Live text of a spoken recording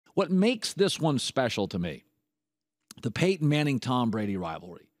What makes this one special to me, the Peyton Manning-Tom Brady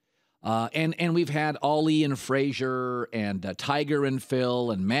rivalry, and we've had Ali and Frazier and Tiger and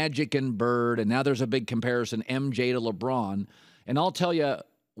Phil and Magic and Bird, and now there's a big comparison, MJ to LeBron. And I'll tell you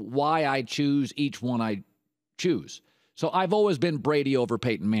why I choose each one I choose. So I've always been Brady over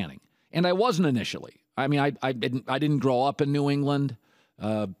Peyton Manning, and I wasn't initially. I mean, I didn't grow up in New England.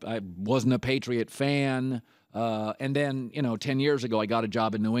 I wasn't a Patriot fan. And then, 10 years ago, I got a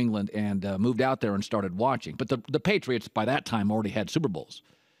job in New England and moved out there and started watching. But the Patriots, by that time, already had Super Bowls.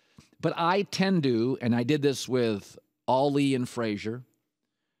 But I tend to, and I did this with Ali and Frazier,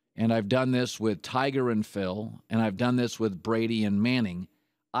 and I've done this with Tiger and Phil, and I've done this with Brady and Manning.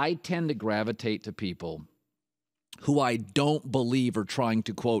 I tend to gravitate to people who I don't believe are trying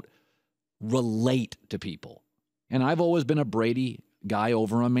to, quote, relate to people. And I've always been a Brady guy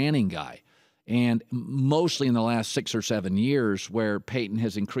over a Manning guy. And mostly in the last 6 or 7 years where Peyton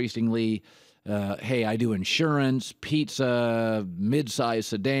has increasingly, hey, I do insurance, pizza, mid-size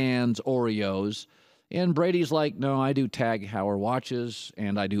sedans, Oreos. And Brady's like, no, I do Tag Heuer watches,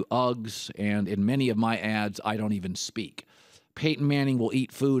 and I do Uggs, and in many of my ads, I don't even speak. Peyton Manning will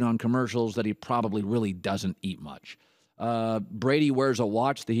eat food on commercials that he probably really doesn't eat much. Brady wears a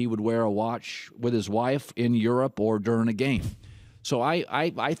watch that he would wear a watch with his wife in Europe or during a game. So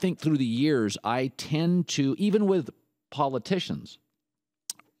I think through the years, I tend to, even with politicians,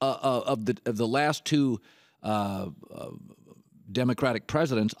 of the last two Democratic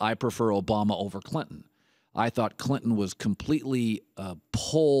presidents, I prefer Obama over Clinton. I thought Clinton was completely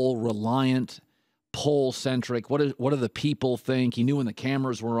poll-reliant, poll-centric. What do the people think? He knew when the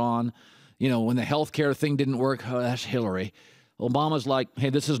cameras were on. When the health care thing didn't work, oh, that's Hillary. Obama's like, hey,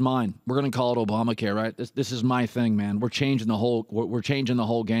 this is mine. We're going to call it Obamacare, right? This is my thing, man. We're changing the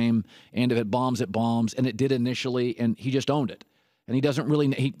whole game. And if it bombs, and it did initially, and he just owned it. And he doesn't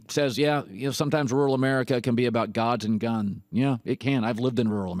really. He says, yeah, sometimes rural America can be about gods and gun. Yeah, it can. I've lived in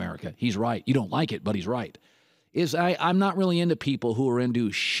rural America. He's right. You don't like it, but he's right. I'm not really into people who are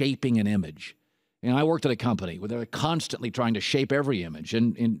into shaping an image. I worked at a company where they're constantly trying to shape every image,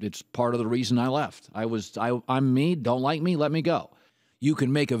 and it's part of the reason I left. I'm me, don't like me, let me go. You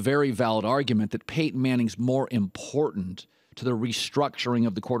can make a very valid argument that Peyton Manning's more important to the restructuring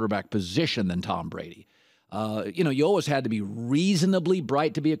of the quarterback position than Tom Brady. You always had to be reasonably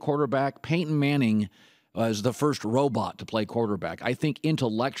bright to be a quarterback. Peyton Manning was the first robot to play quarterback. I think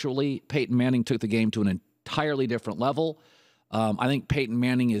intellectually, Peyton Manning took the game to an entirely different level. I think Peyton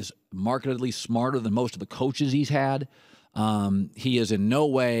Manning is markedly smarter than most of the coaches he's had. He is in no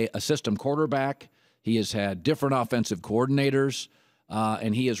way a system quarterback. He has had different offensive coordinators,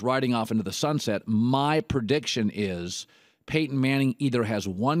 and he is riding off into the sunset. My prediction is Peyton Manning either has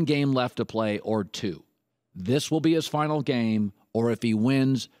one game left to play or two. This will be his final game, or if he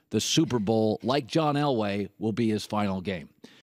wins, the Super Bowl, like John Elway, will be his final game.